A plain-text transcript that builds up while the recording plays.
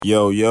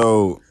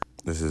Yo,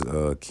 this is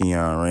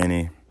Keon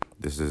Rainey.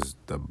 This is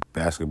the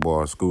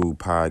Basketball School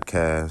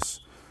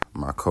Podcast.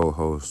 My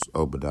co-host,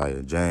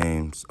 Obadiah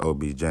James,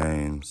 Obi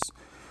James.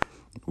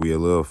 We a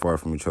little far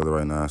from each other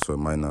right now, so it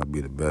might not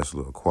be the best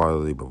little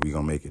quality, but we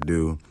gonna make it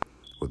do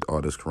with all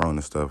this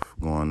Corona stuff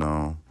going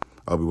on.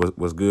 Obi,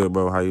 what's good,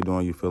 bro? How you doing?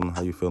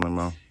 How you feeling,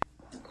 bro?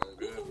 I'm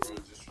good, bro.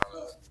 Just trying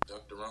to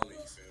duck the Rona,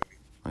 you feel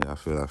me? Yeah, I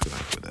feel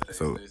that.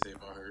 So, Stay safe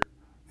out here.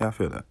 yeah, I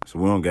feel that. So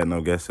we don't got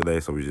no guests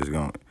today, so we just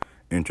gonna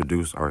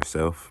introduce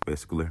ourselves,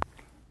 basically.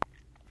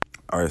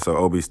 All right, so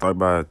Obi, start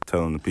by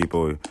telling the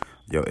people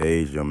your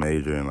age, your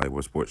major, and like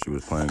what sports you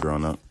was playing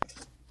growing up.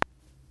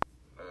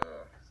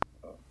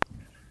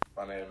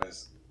 My name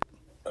is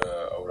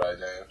Obadiah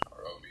James,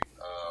 or Obi.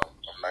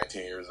 I'm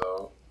 19 years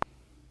old.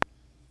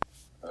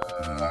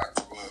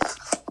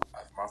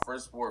 My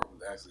first sport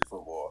was actually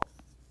football.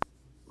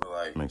 But,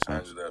 like, Makes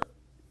sense.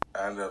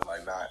 I ended up,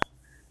 like, not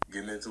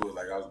getting into it.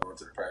 Like, I was going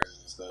to the practices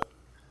and stuff.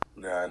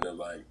 And then I ended up,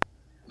 like,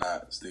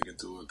 not sticking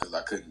to it because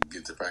I couldn't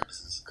get to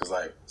practices. Because,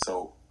 like,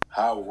 so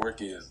how it would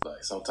work is,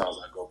 like, sometimes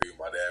I go be with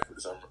my dad for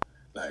the summer.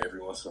 Like,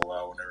 every once in a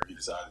while, whenever he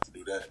decided to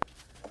do that,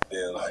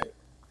 then, like,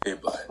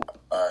 he'd be like,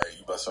 all right,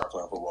 you better start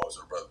playing football with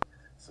your brother.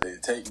 So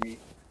they'd take me,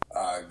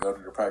 go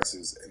to the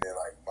practices, and then,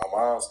 like, my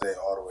mom stayed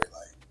all the way,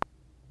 like,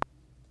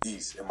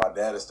 east, and my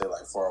dad would stay,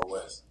 like, far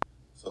west.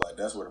 So, like,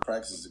 that's where the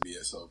practices would be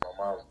at. So my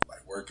mom,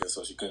 like, working,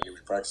 so she couldn't give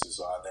me practices,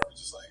 so I never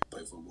just, like,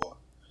 play football.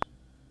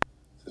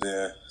 So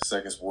then,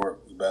 second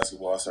sport was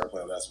basketball. I started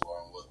playing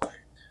basketball in, what,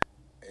 like,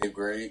 8th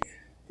grade?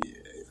 Yeah,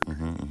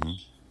 8th grade.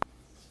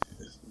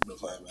 Been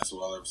playing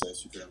basketball ever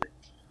since, you feel me?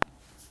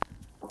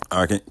 All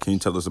right, can you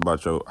tell us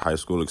about your high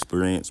school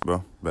experience,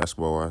 bro,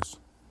 basketball-wise?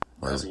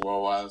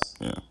 Basketball-wise?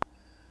 Yeah.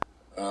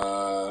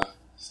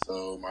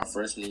 So my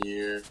freshman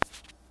year,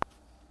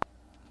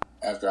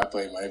 after I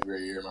played my 8th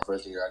grade year, my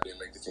freshman year I didn't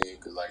make the team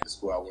because, like, the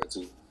school I went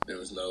to, there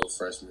was no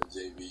freshman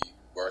JV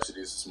varsity.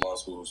 It's a small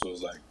school, so it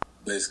was, like,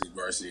 basically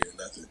varsity or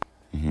nothing.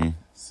 Mm-hmm.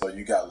 So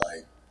you got,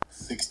 like,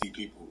 60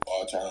 people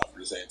all trying out for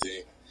the same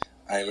team.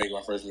 I didn't make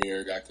my freshman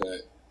year, got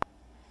cut.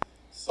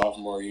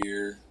 Sophomore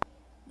year,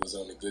 was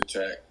on a good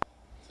track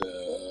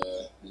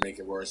to make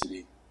it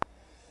varsity.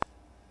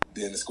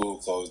 Then the school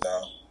closed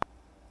down.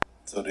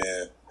 So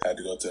then I had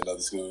to go to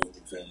another school,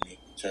 you feel me?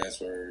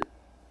 Transferred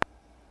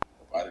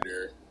up out of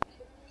there.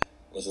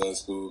 Went to another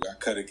school, got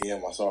cut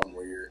again my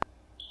sophomore year.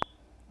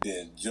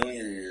 Then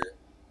junior year,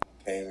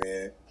 came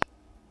in,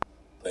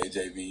 played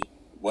JV.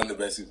 Wasn't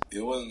the best.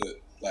 It wasn't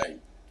like,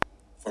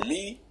 for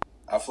me,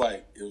 I feel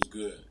like it was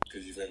good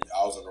because, you feel me,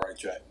 I was on the right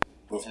track.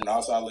 But from the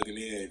outside looking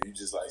in, if you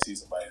just, like, see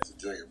somebody as a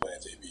junior playing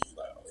JV, you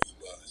like, oh, he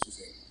was, you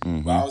feel me?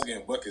 Mm-hmm. But I was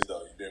getting buckets,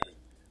 though, you feel me,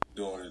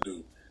 doing what it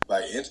do.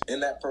 Like, in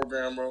that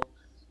program, bro,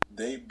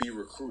 they be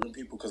recruiting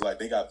people because, like,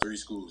 they got 3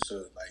 schools. So,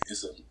 like,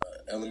 it's a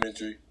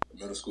elementary,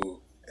 middle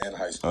school, and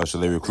high school. Oh, so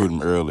they recruit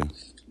them early.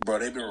 Bro,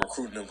 they've been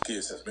recruiting them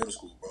kids since middle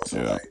school, bro. So,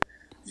 Yeah. like,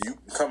 you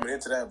coming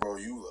into that, bro,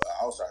 you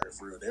an outsider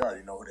for real. They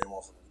already know who they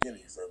want from the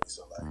beginning, you feel me?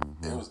 So, like,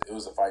 it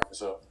was a fight for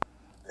sure.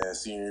 And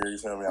senior year, you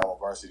feel me, I was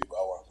varsity, but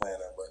I wasn't playing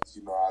that much.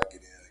 You know, I'll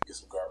get in and get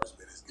some garbage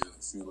minutes, get a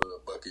few little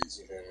buckets,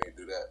 you feel me,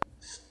 do that.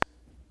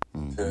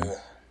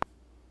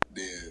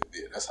 Yeah,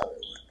 that's how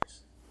that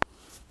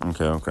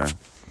went. Okay.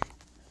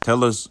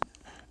 Tell us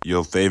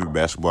your favorite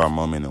basketball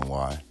moment and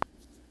why.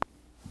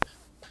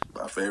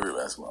 My favorite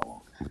basketball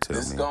moment. Tell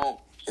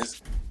me.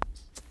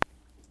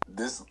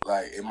 This,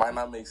 like, it might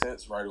not make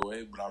sense right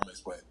away, but I'm gonna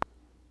explain.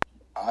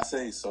 I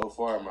say so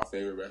far my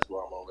favorite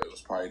basketball moment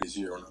was probably this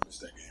year when I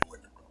missed that game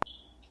winner, bro.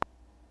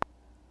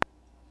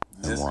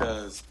 Just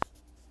because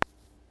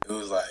it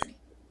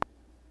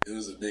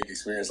was a big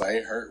experience. Like,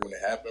 it hurt when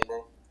it happened,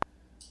 bro.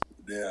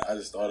 Then I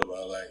just thought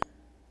about, like,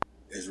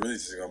 it's really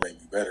just gonna make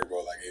me better, bro.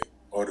 Like, it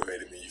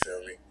motivated me, you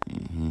feel me?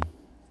 Mm-hmm.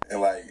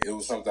 And, like, it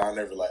was something I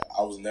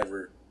was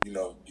never, you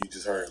know, you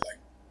just heard, like,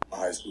 my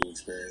high school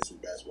experience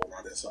with basketball and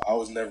all that. So I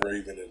was never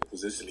even in a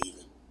position to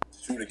even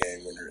shoot a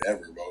game winner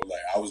ever, bro.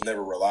 Like, I was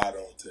never relied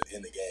on to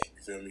end the game,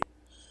 you feel me?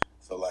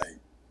 So, like,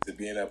 to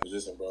be in that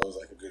position, bro, it was,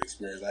 like, a good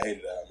experience. I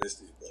hated that I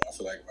missed it, but I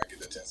feel like if I get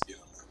that chance again,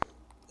 I'm not going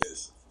to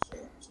miss. So,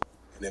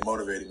 and it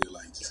motivated me to,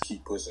 like, just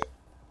keep pushing.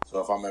 So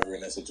if I'm ever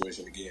in that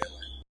situation again,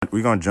 like...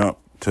 We're going to jump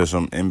to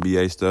some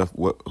NBA stuff.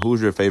 Who's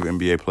your favorite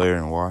NBA player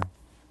and why?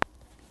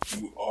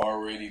 You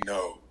already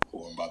know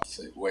who I'm about to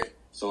say. Wait,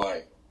 so,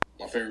 like,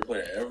 my favorite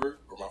player ever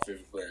or my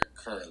favorite player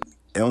currently?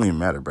 It don't even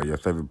matter, bro. Your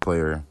favorite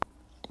player.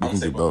 You can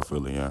do both,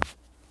 really, yeah.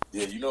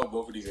 Yeah, you know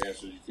both of these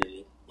answers, you feel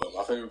me? But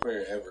my favorite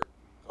player ever,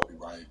 Kobe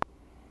Bryant.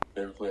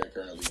 Favorite player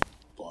currently,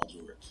 Paul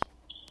George.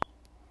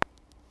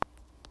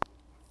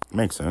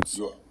 Makes sense.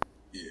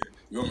 Yeah.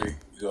 You want me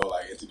to go,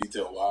 like, into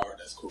detail why, or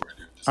that's cool right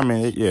there? I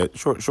mean, yeah,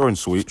 short and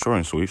sweet. We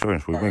ain't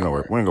gonna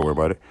worry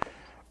about it.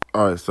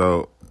 All right,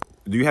 so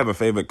do you have a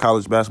favorite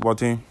college basketball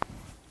team?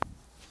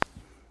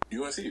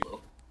 UNC,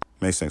 bro.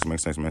 Makes sense.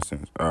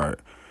 All right.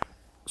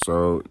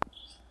 So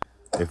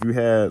if you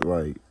had,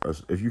 like,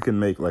 if you can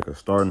make, like, a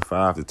starting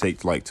 5 to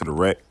take, like, to the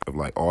rec of,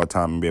 like,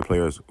 all-time NBA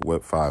players,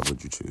 what 5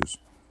 would you choose?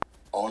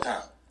 All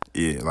time?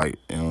 Yeah, like,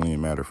 it don't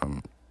even matter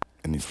from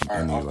All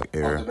right, like off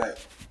era.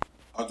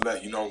 the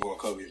bat, you know I'm going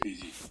Kobe and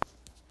PG.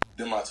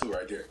 Then my two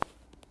right there.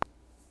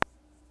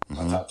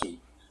 My top two.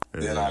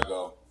 Yeah. Then I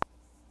go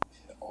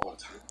all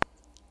time.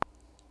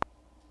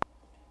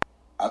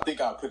 I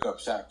think I'll pick up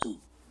Shaq too.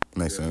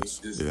 Makes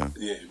sense. Yeah.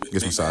 Get Big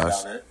some man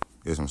size. down there.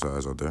 Get some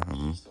size out there.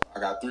 So I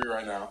got three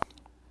right now.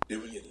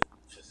 Then we get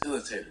the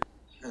facilitator.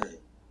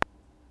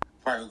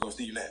 Probably gonna go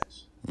Steve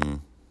Nash.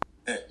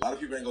 Hey, a lot of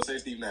people ain't gonna say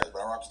Steve Nash,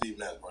 but I rock Steve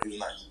Nash, bro. He was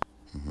nice.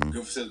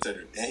 Good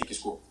facilitator, and he can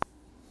score.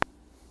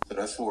 So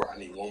that's four. I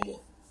need one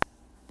more.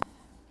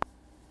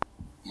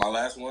 My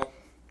last one.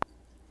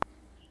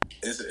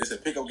 It's a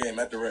pickup game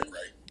at the rec,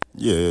 right?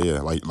 Yeah.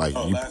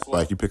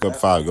 Like you pick up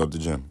five, go up the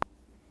gym.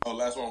 Oh,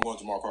 last one I'm going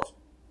to Mark Crawford.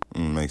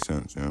 Makes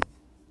sense. Yeah.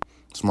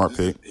 Smart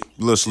pick. A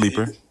little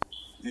sleeper.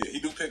 He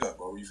do pick up,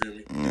 bro. You feel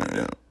me?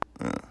 Yeah.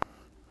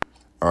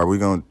 All right, we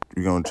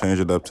gonna change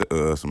it up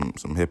to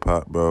some hip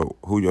hop, bro.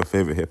 Who your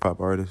favorite hip hop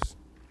artist?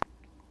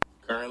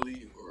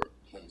 Currently, or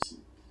let me see.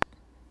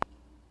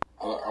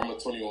 I'm a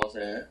 21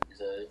 fan. You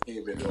feel me? He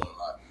ain't been doing a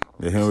lot.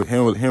 Yeah, he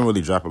don't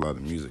really drop a lot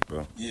of music,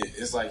 bro. Yeah,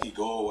 it's like he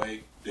go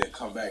away, then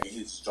come back, and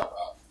he just drop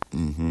out.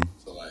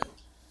 So like,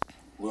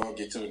 we don't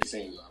get too many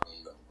singles out of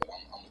him though. But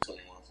I'm a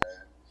 21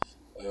 fan.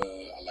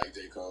 I like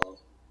J. Cole.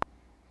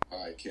 I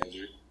like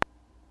Kendrick.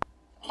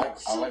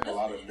 I like a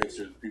lot of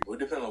mixtures of people. It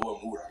depends on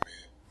what mood I'm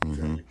in. You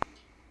feel me?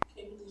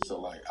 So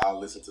like, I'll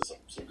listen to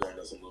some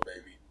Gunna, some Lil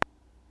Baby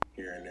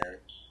here and there.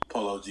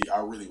 Polo G.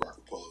 I really rock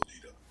with Polo G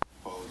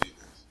though. Polo G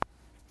is.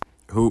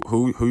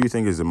 Who you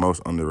think is the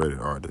most underrated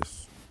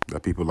artist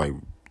that people like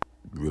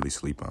really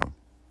sleep on?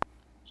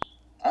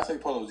 I say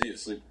Polo G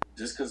is sleep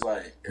just cause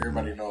like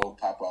everybody know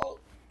Pop Out.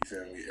 You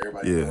feel me?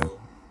 Everybody know.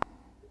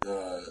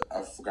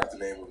 I forgot the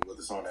name of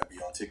the song that be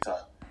on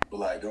TikTok, but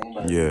like don't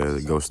nobody. Yeah,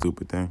 the Go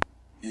Stupid thing.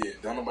 Yeah,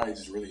 don't nobody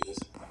just really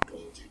listen to like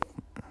Polo G though.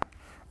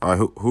 All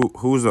right,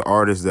 who's the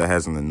artist that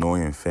has an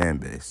annoying fan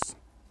base?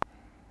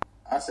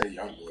 I say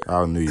YoungBoy.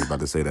 I knew you were about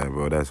to say that,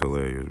 bro. That's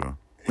hilarious, bro.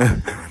 That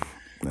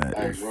like,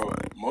 is bro,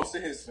 funny. most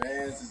of his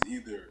fans is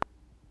either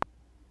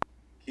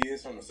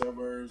kids from the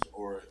suburbs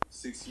or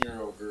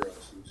 16-year-old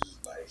girls who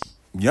just like.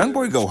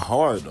 YoungBoy go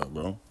hard though,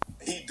 bro.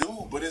 He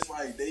do, but it's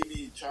like they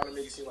be trying to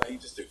make it seem like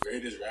he's just the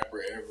greatest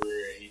rapper ever,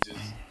 and he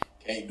just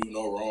can't do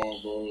no wrong,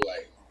 bro.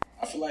 Like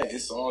I feel like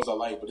his songs I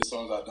like, but his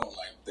songs I don't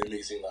like. They make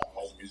it seem like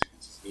all his music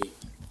is just good.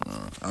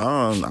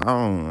 I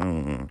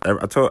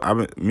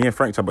don't. Me and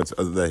Frank talked about this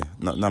the other day.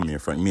 Not me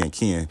and Frank. Me and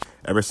Ken.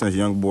 Ever since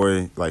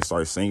YoungBoy like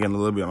started singing a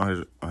little bit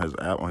on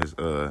his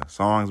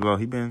songs, bro,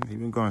 he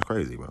been going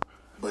crazy, bro.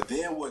 But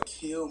then what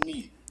killed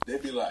me? They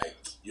be like,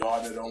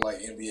 y'all that don't like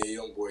NBA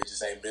YoungBoy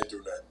just ain't been through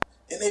nothing,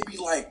 and they be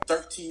like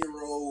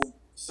 13-year-old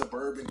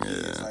suburban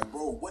kids. Like,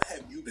 bro, what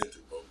have you been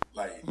through, bro?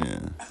 Like,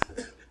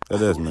 That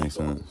does make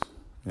sense.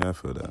 Yeah, I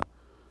feel that.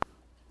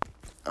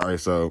 All right,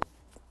 so.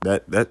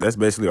 That's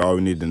basically all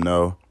we need to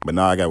know. But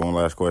now I got one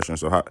last question.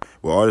 So,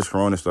 with all this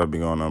Corona stuff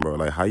been going on, bro,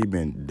 like, how you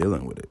been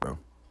dealing with it, bro?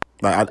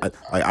 Like,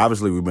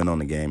 obviously we've been on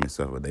the game and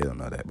stuff, but they don't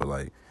know that. But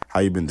like,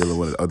 how you been dealing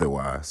with it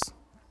otherwise?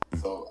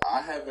 So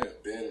I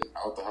haven't been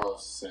out the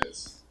house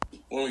since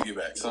when we get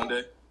back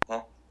Sunday,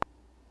 huh?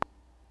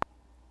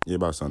 Yeah,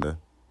 about Sunday.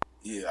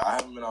 Yeah, I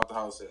haven't been out the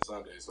house since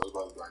Sunday, so it's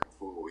about to be like a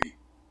full week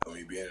of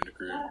me being in the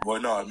crib.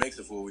 Well, no, it makes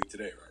a full week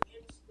today,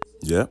 right?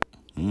 Yep.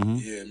 Mm-hmm.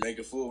 Yeah, make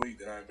a full week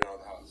that I ain't been out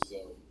the house.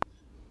 So,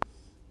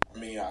 I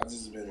mean, I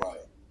just been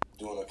like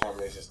doing a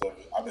combination of stuff.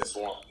 I've been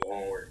swamped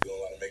doing work, doing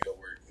a lot of makeup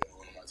work. You know,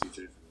 one of my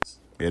teachers.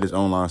 Yeah, this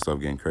online stuff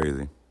getting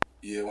crazy.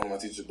 Yeah, one of my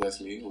teachers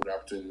blessed me with the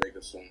opportunity to make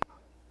up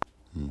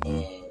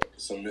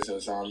some missing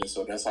assignments.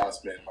 So that's how I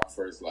spent my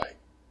first like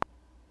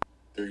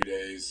 3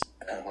 days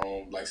at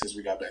home. Like since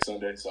we got back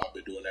Sunday, so I've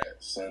been doing that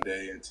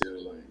Sunday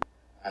until like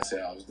I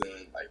said I was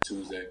done like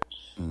Tuesday.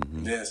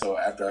 Then so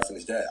after I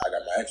finished that, I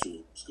got my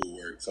actual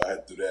schoolwork, so I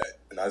had to do that,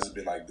 and I just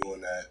been like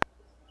doing that.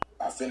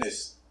 I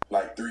finished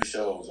like 3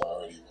 shows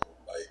already, bro.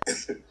 Like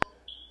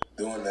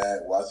doing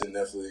that, watching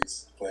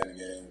Netflix, playing the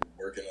game,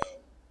 working out.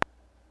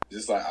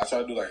 Just like I try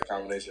to do like a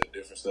combination of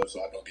different stuff, so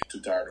I don't get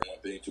too tired of one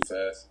thing too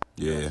fast.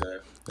 Yeah,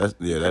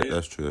 you know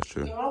that's true. That's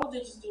true.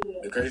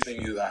 The crazy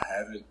thing is I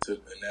haven't took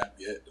a nap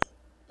yet, though.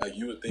 Like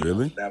you would think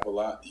Really? I would nap a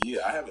lot.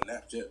 Yeah, I haven't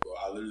napped yet, bro.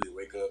 I literally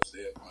wake up,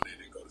 stay up all day,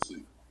 then go to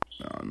sleep.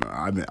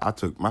 No. I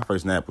took my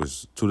first nap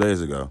was 2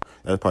 days ago.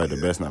 That's probably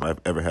the best nap I've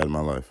ever had in my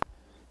life.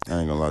 I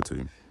ain't gonna lie to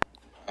you.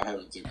 I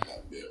haven't taken a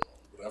nap yet,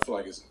 but I feel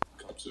like it's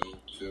come soon.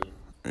 Feel me?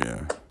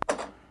 Yeah.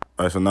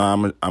 All right, so now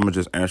I'm gonna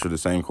just answer the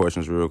same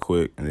questions real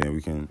quick, and then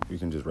we can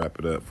just wrap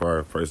it up for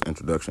our first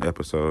introduction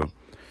episode.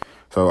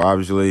 So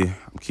obviously,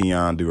 I'm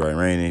Keon DeWright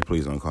Rainey.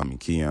 Please don't call me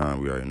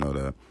Keon. We already know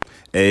that.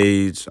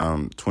 Age,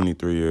 I'm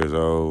 23 years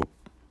old.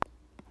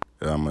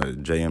 I'm a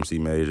JMC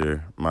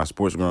major. My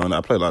sports growing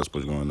up, I played a lot of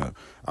sports growing up.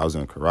 I was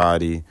in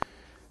karate.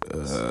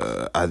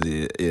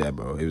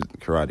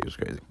 Karate was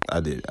crazy.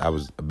 I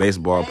was a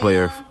baseball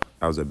player.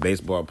 I was a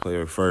baseball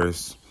player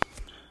first.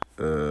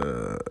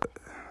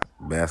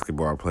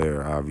 Basketball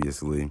player,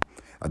 obviously.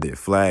 I did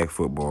flag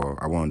football.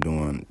 I wasn't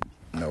doing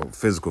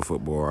physical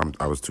football.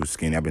 I was too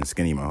skinny. I've been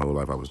skinny my whole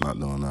life. I was not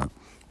doing that.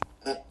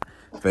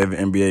 Favorite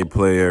NBA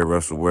player,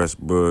 Russell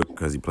Westbrook,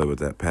 because he played with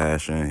that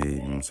passion. You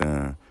know what I'm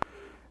saying?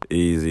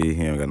 Easy.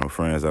 He ain't got no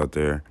friends out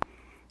there.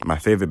 My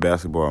favorite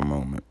basketball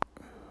moment.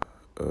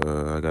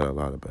 I got a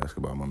lot of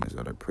basketball moments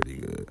that are pretty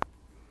good.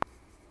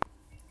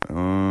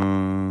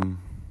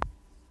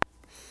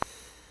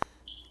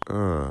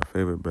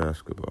 Favorite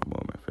basketball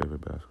moment.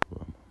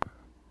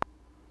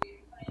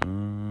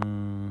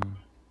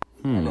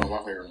 I know what my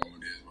favorite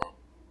moment is, bro.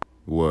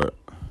 What?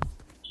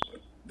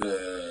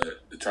 The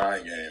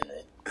trying game, bro.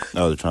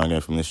 Oh, the trying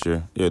game from this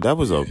year? Yeah, that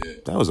was all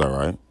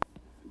right.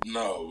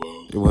 No,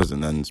 bro. It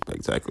wasn't nothing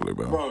spectacular,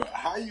 bro. Bro,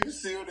 how you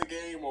seal the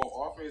game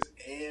on offense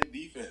and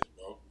defense,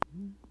 bro?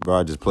 Bro,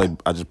 I just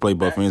played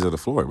both ends of the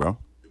floor, bro.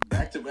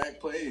 Back-to-back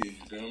plays, you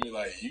feel me?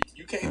 Like,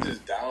 you can't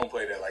just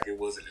downplay that like it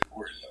wasn't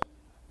important, though.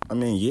 I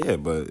mean, yeah,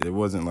 but it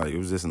wasn't like, it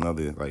was just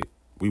another, like,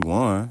 we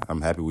won.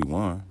 I'm happy we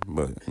won,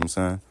 but, you know what I'm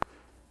saying?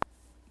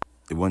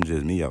 It wasn't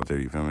just me out there,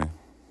 you feel me?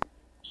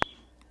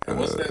 And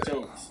wasn't that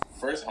your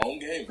first home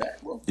game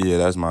back, bro? Yeah,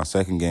 that's my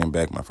second game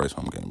back, my first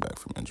home game back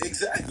from injury.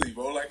 Exactly,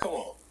 bro. Like, come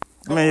on.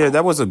 I mean, yeah,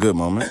 that was a good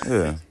moment.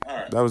 Yeah, All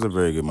right. That was a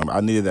very good moment.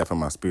 I needed that for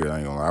my spirit. I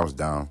ain't gonna lie, I was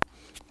down.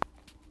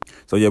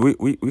 So yeah,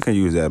 we can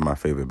use that as my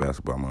favorite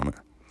basketball moment.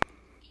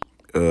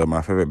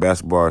 My favorite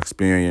basketball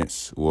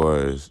experience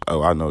was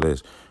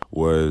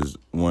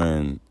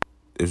when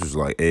this was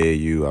like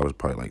AAU. I was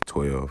probably like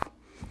 12.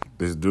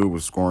 This dude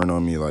was scoring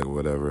on me like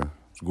whatever.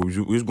 We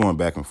was going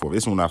back and forth.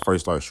 This is when I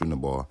first started shooting the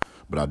ball,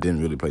 but I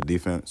didn't really play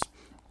defense.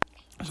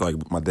 So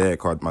like my dad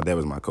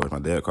was my coach. My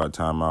dad called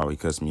timeout. He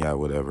cussed me out,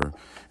 whatever.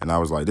 And I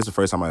was like, this is the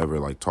first time I ever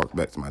like talked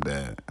back to my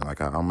dad. And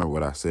like I don't remember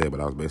what I said, but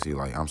I was basically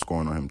like, I'm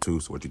scoring on him too.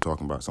 So what you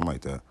talking about? Something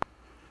like that.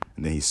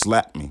 And then he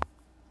slapped me,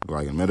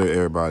 like in the middle of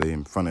everybody,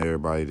 in front of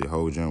everybody. The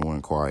whole gym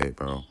went quiet,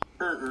 bro.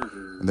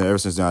 And then ever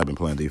since then, I've been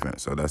playing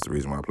defense. So that's the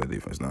reason why I play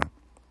defense now.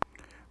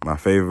 My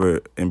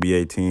favorite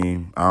NBA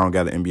team. I don't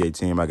got an NBA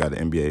team. I got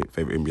an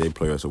favorite NBA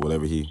player. So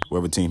whatever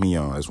team he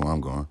on, that's where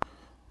I'm going.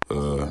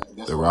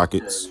 The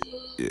Rockets.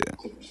 Yeah.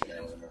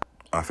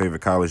 My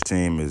favorite college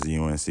team is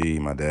UNC.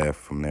 My dad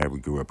from there. We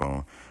grew up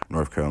on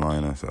North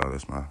Carolina, so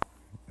that's my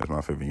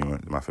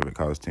favorite my favorite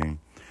college team.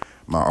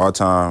 My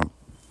all-time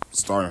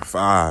starting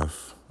five.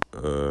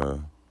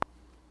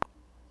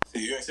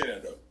 See, you ain't say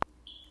that though.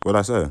 What'd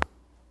I say?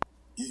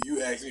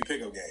 You asked me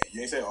pickup game.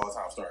 You ain't say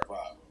all-time starting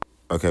five.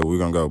 Okay, we're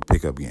gonna go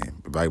pickup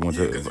game. If I went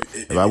to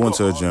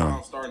a gym.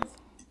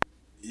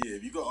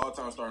 If you go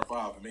all-time starting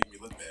five, it make me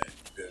look bad.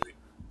 You feel me?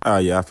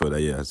 Yeah, I feel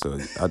that. Yeah, so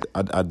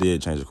I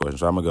did change the question,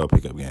 so I'm gonna go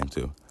pickup game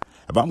too.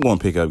 If I'm going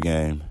pickup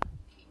game,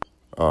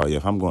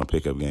 if I'm going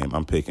pickup game,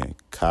 I'm picking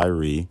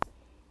Kyrie.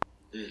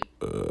 Who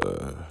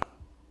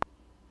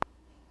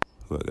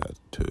I got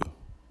two?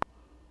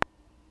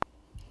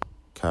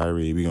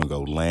 Kyrie. We gonna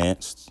go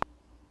Lance.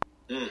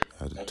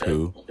 That's a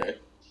two. Okay.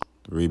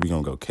 Three. We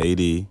gonna go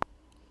KD.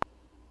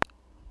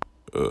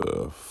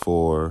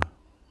 Four.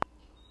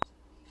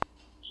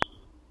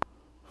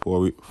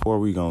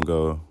 We gonna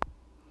go.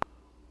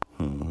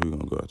 Who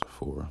gonna go after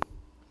four?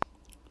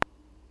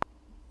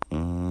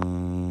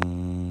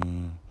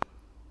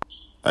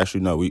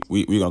 Actually, no. We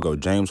gonna go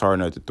James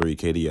Harden at the 3,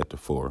 KD at the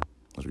 4.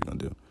 That's what we gonna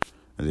do.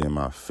 And then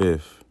my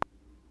fifth.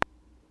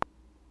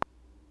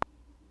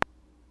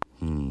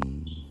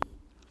 I'm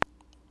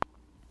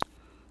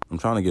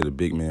trying to get a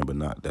big man,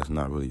 but that's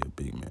not really a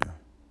big man.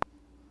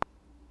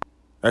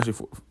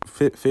 Actually,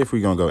 fifth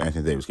we gonna go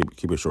Anthony Davis.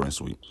 Keep it short and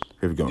sweet.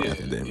 Fifth we go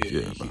Anthony Davis.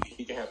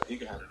 He can handle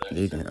that.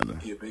 He can handle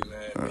that. He a big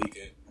man, but he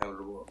can handle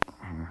the ball.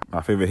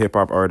 My favorite hip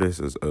hop artist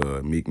is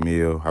Meek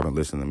Mill. I've been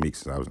listening to Meek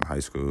since I was in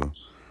high school.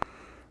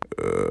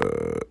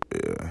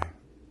 Yeah,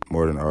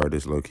 more than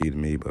artist, low key to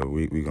me, but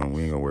we ain't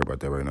gonna worry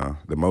about that right now.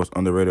 The most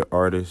underrated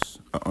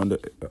artist,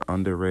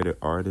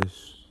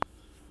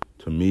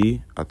 to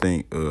me, I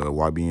think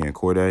YBN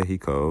Cordae. He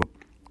cold.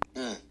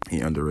 He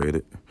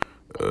underrated.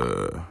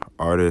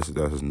 Artist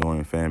that's his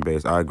annoying fan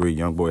base. I agree.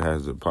 YoungBoy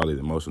has probably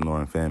the most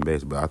annoying fan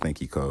base, but I think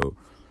he cold.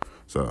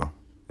 So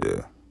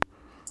yeah.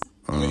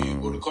 I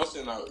mean, well, the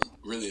question not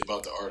really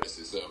about the artist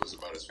itself; it's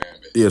about his fan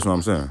base. Yeah, that's what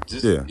I'm saying.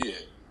 Yeah.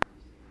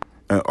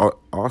 And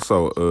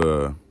also,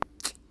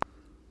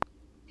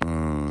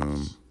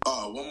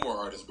 one more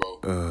artist, bro.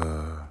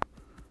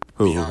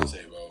 Who?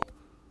 Beyonce, bro.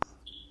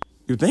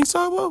 You think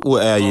so, bro?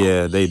 Well,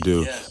 yeah, they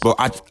do. Yes, but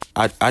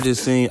I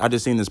just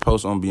seen this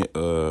post on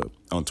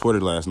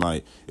Twitter last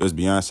night. It was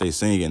Beyonce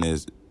singing.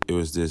 It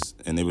was this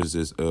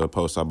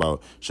post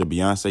about should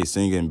Beyonce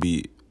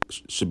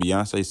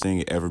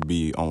singing ever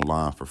be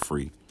online for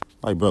free?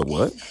 Like, bro,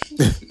 what?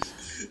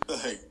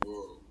 Like,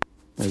 bro.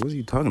 Hey, what are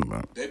you talking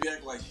about? They be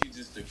acting like she's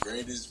just the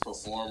greatest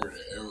performer to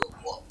ever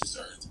walk this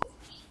earth, bro.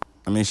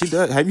 I mean, she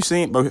does. Have you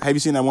seen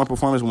that one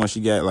performance when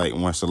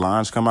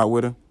Solange come out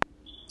with her?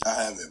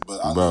 I haven't,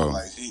 but I know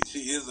like she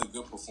is a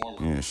good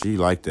performer. Yeah, she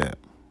like that.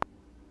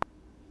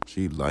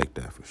 She like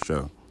that for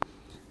sure.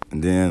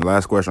 And then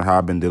last question: how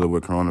I've been dealing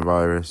with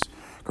coronavirus?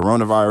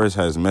 Coronavirus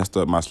has messed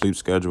up my sleep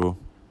schedule.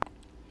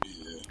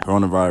 Yeah.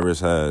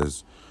 Coronavirus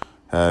has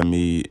had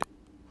me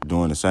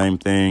doing the same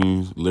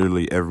things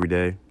literally every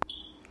day.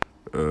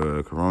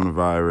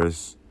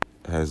 Coronavirus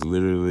has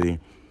literally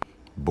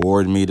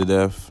bored me to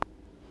death.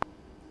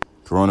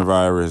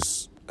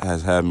 Coronavirus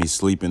has had me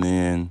sleeping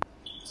in,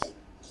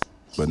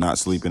 but not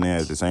sleeping in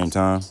at the same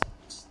time.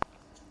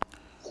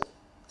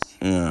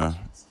 Yeah.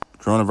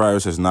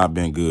 Coronavirus has not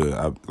been good.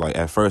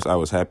 At first I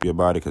was happy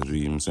about it because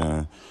you know what I'm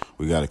saying,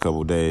 we got a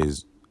couple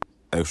days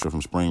extra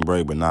from spring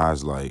break, but now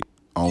it's like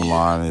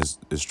online is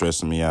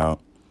stressing me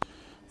out.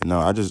 You know,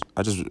 I just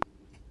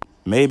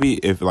maybe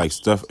if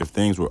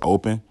things were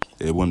open,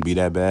 it wouldn't be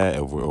that bad,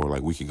 or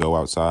like we could go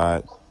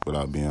outside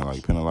without being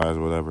like penalized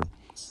or whatever.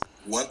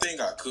 One thing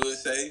I could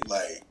say,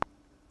 like,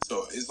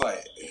 so it's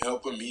like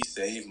helping me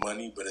save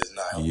money, but it's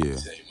not helping me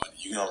save money.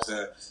 You know what I'm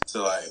saying?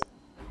 So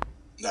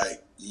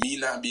like me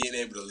not being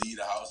able to leave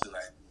the house and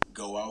like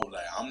go out,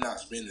 like I'm not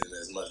spending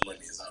as much money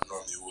as I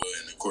normally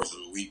would in the course of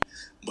a week.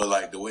 But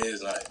like the way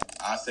it's like,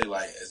 I say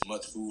like as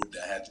much food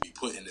that had to be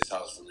put in this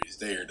house for me to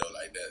stay here though,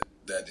 like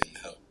that didn't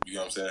help. You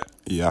know what I'm saying?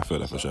 Yeah, I feel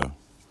that for sure.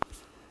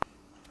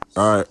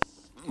 All right,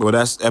 well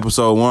that's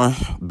episode 1,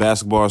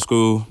 Basketball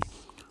School.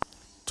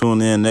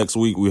 Tune in next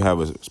week. We have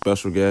a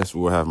special guest.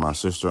 We'll have my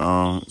sister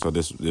on, so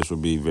this will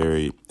be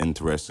very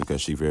interesting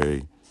because she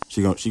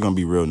gonna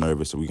be real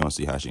nervous. So we gonna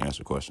see how she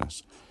answers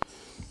questions.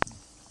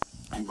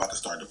 I'm about to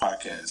start the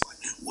podcast. Like,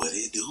 what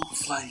it do,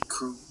 Flight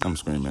Crew? I'm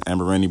screaming.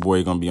 Amber Rainey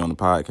Boy gonna be on the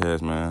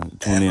podcast, man.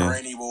 Tune Amber in.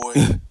 Rainey Boy.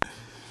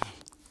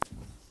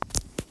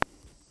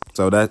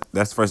 So that's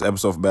the first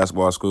episode for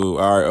Basketball School.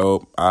 All right,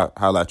 I'll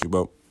holla at you,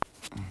 bro.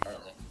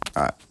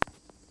 All right.